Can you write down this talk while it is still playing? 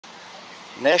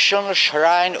National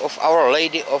Shrine of Our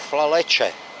Lady of La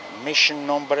Leche, Mission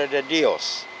Nombre de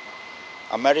Dios,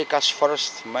 America's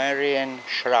first Marian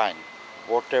shrine,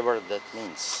 whatever that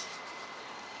means.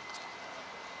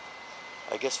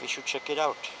 I guess we should check it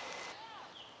out.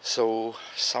 So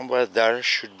somewhere there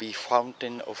should be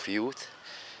Fountain of Youth,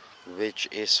 which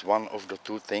is one of the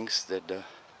two things that the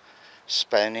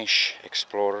Spanish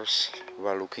explorers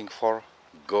were looking for: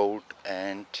 gold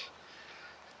and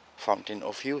Fountain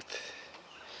of Youth.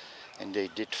 And they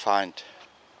did find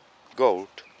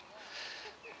gold,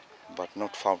 but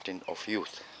not Fountain of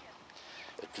Youth,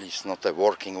 at least not a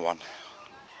working one.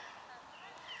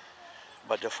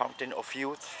 But the Fountain of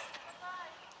Youth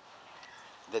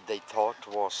that they thought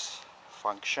was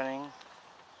functioning,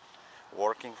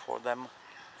 working for them,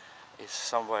 is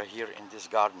somewhere here in this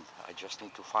garden. I just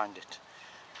need to find it.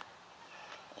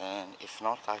 And if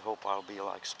not, I hope I'll be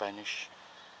like Spanish.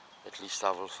 At least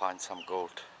I will find some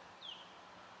gold.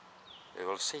 We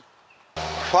will see.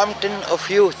 Fountain of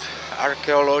Youth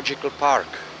Archaeological Park,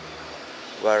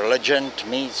 where legend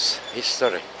meets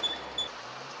history.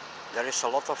 There is a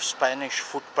lot of Spanish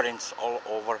footprints all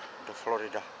over the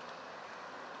Florida.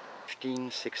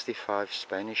 1565,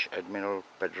 Spanish Admiral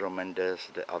Pedro Mendez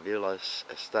de Aviles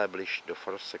established the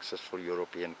first successful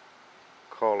European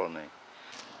colony.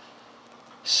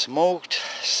 Smoked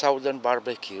southern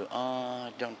barbecue?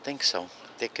 I don't think so.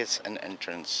 Tickets and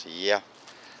entrance, yeah,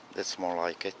 that's more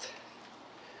like it.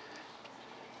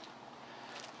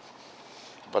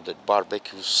 But that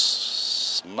barbecue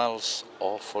smells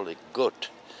awfully good.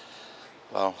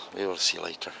 Well, we will see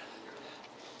later.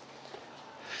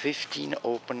 15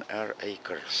 open air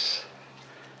acres.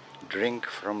 Drink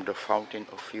from the Fountain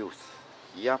of Youth.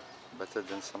 Yeah, better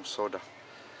than some soda.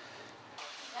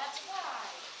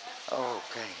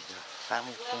 Okay, the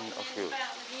Fountain of Youth.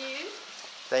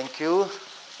 Thank you.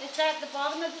 It's at the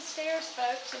bottom of the stairs,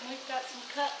 folks, and we've got some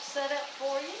cups set up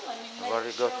for you. Let me make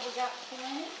Very sure good. we got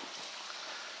plenty.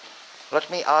 Let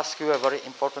me ask you a very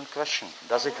important question.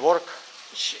 Does it work?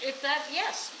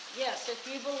 Yes, if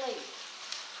you believe.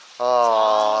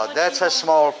 Oh, that's a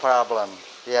small problem.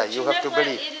 Yeah, But you have to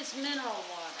believe. It is mineral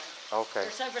water. Okay.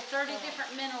 There's over 30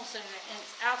 different minerals in it, and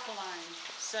it's alkaline,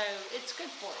 so it's good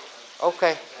for you.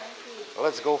 Okay,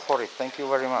 let's go for it. Thank you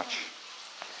very much.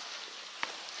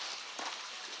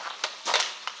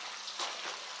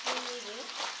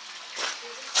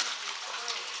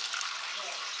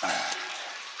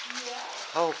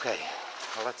 Okay,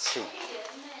 let's see.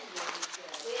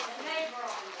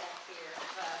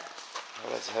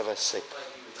 Let's have a sip. Is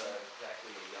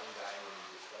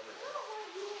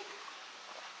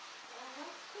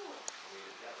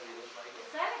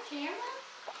that a camera?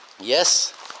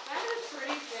 Yes. That is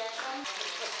pretty good.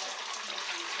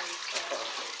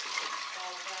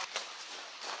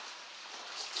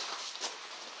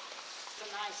 It's a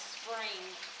nice spring,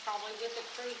 probably with a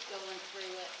creek going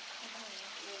through it.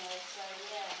 You know, so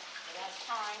yeah, that's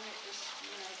time. It just,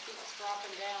 keeps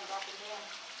dropping down.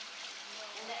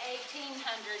 In the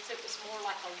 1800s, it was more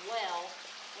like a well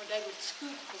where they would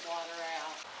scoop the water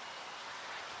out.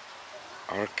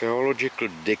 Archaeological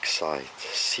dig site.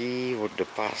 See what the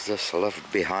past has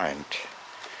left behind.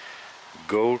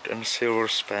 Gold and silver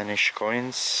Spanish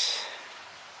coins,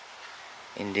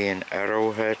 Indian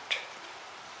arrowhead,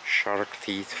 shark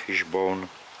teeth, fish bone,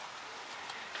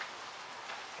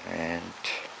 and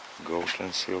gold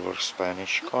and silver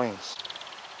Spanish coins.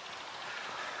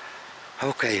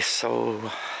 Okay,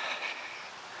 so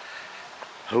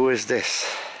who is this?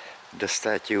 The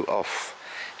statue of?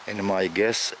 And my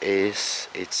guess is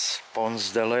it's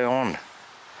Ponce de Leon,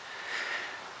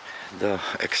 the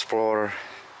explorer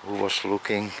who was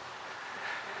looking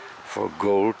for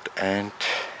gold and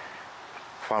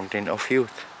Fountain of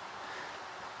Youth.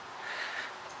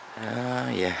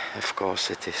 Yeah, of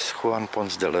course it is. Juan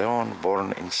Ponce de Leon,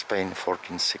 born in Spain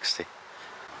 1460.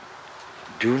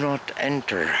 Do not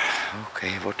enter.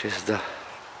 Okay, what is the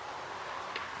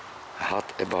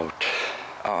hut about?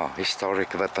 Ah,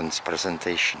 historic weapons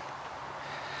presentation.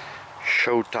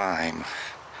 Showtime.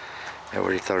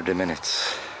 Every 30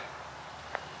 minutes.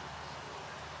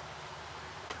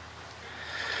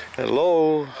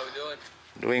 Hello. How are we doing?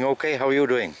 Doing okay? How are you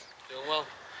doing? Doing well.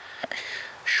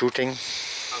 Shooting?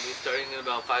 I'll be starting in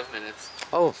about 5 minutes.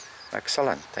 Oh,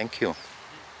 excellent. Thank you.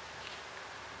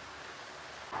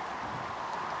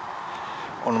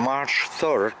 On March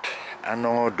 3rd,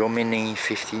 Anno Domini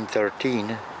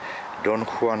 1513, Don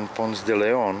Juan Ponce de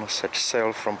Leon set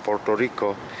sail from Puerto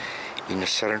Rico in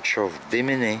search of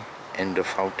Bimini and the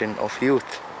Fountain of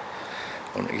Youth.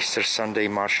 On Easter Sunday,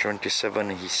 March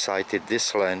 27, he sighted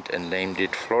this land and named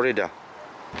it Florida.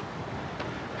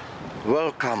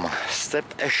 Welcome.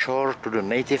 Step ashore to the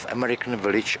Native American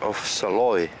village of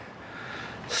Saloy,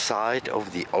 site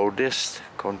of the oldest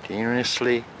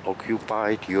continuously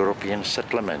occupied European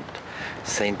settlement,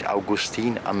 St.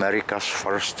 Augustine, America's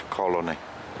first colony.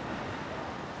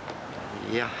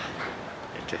 Yeah,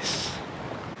 it is.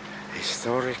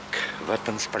 Historic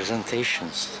weapons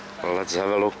presentations. Let's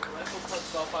have a look. Rifle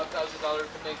costs about $5,000 to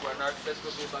make, where an arc fist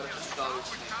will be about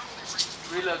 $50 to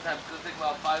make. Reload time is going to take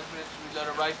about 5 minutes to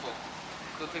reload a rifle.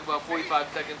 It's going to take about 45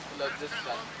 seconds to load this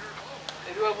gun.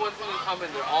 They do have one thing in common,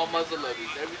 they're all muzzle loaders.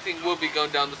 Everything will be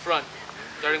going down the front,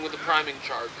 starting with the priming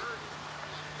charge.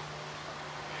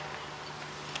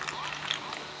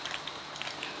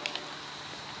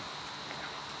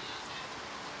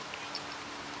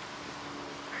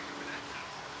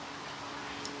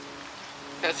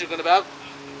 Test your gun about.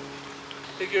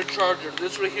 Take your charger.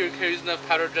 This right here carries enough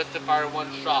powder just to fire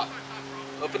one shot.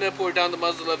 Open and pour down the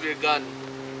muzzle of your gun.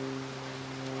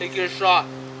 Take your shot.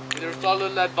 Either a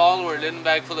solid lead ball or a linen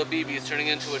bag full of BBs turning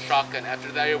into a shotgun.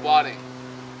 After that, you're wadding.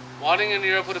 Wadding in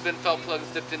Europe would have been felt plugs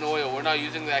dipped in oil. We're not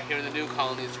using that here in the new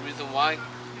colonies. The reason why?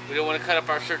 We don't want to cut up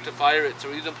our shirt to fire it, so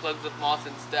we're using plugs with moss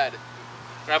instead.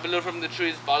 Grab a little from the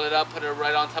trees, ball it up, put it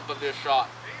right on top of your shot.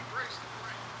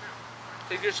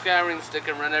 Take your scouring stick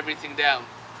and run everything down.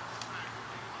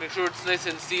 Make sure it's nice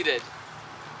and seated.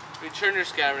 Return your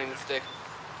scouring stick.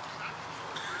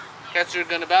 Cast your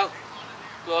gun about.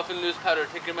 Blow off and loose powder.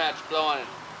 Take your match. Blow on it.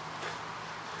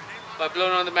 By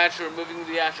blowing on the match, you're removing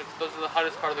the ash exposed to the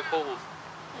hottest part of the coals.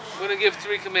 I'm going to give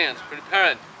 3 commands.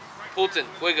 Prepare. Fulton.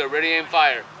 Wigger. Ready, aim,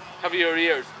 fire. Cover your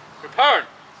ears. Prepare.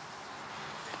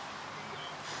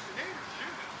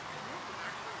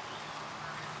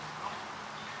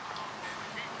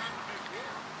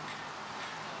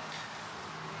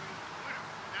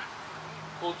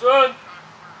 Fulton.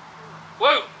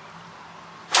 Whoa.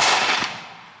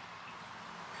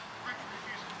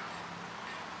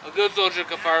 A good soldier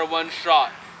can fire one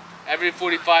shot every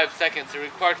 45 seconds. The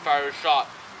required fire is shot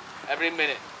every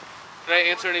minute. Can I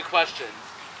answer any questions?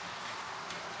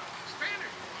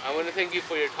 I want to thank you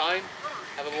for your time.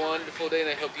 Have a wonderful day, and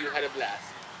I hope you had a blast.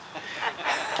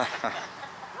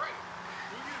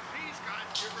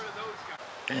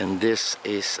 And this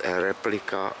is a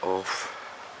replica of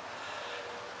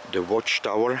the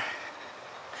watchtower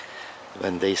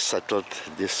when they settled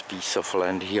this piece of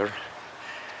land here,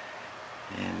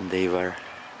 and they were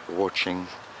watching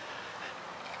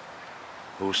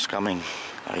who's coming,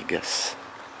 I guess.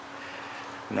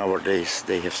 Nowadays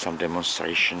they have some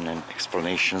demonstration and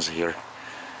explanations here.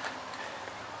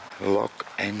 Lock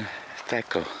and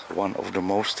tackle, one of the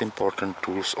most important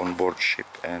tools on board ship,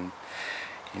 and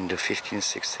in the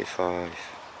 1565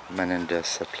 Menendez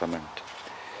settlement.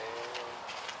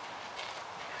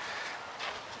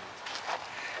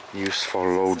 Used for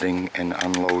loading and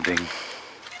unloading.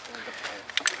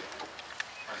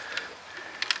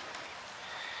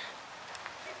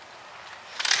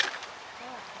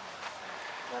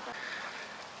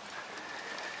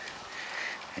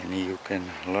 And you can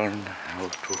learn how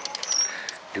to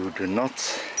do the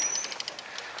knots,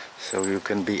 so you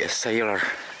can be a sailor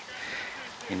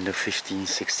in the 15th,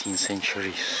 16th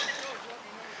centuries.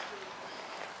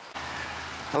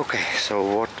 Okay, so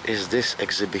what is this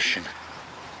exhibition?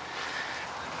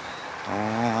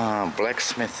 Ah,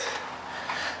 blacksmith.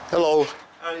 Hello.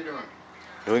 How are you doing?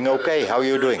 Doing okay. How are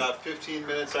you doing? About 15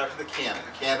 minutes after the cannon.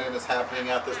 The cannon is happening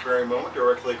at this very moment,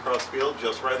 directly across field,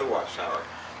 just by the watchtower.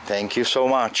 Thank you so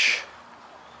much.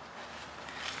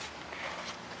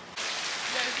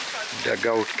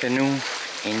 Dugout canoe,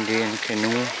 Indian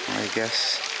canoe, I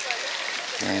guess,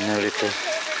 and a little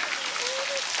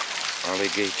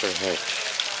alligator head.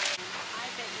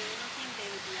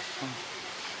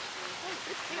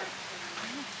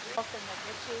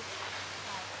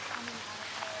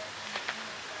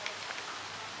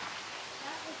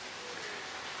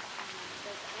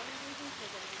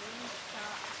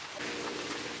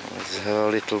 Let's have a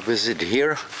little visit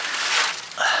here.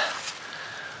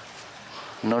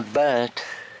 Not bad.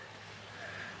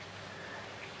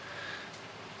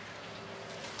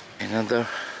 Another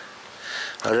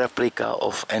replica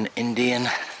of an Indian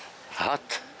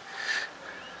hut.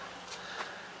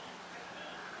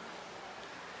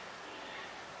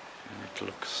 And it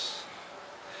looks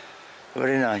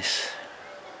very nice.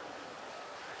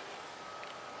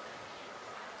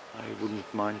 I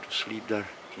wouldn't mind to sleep there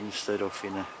instead of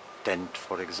in a tent,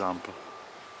 for example.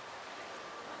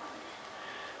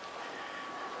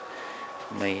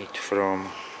 Made from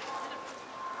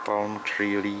palm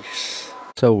tree leaves.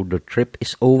 So the trip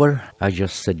is over. I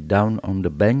just sat down on the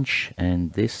bench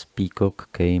and this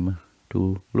peacock came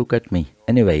to look at me.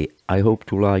 Anyway, I hope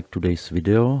to like today's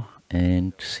video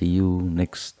and see you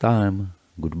next time.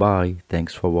 Goodbye.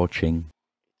 Thanks for watching.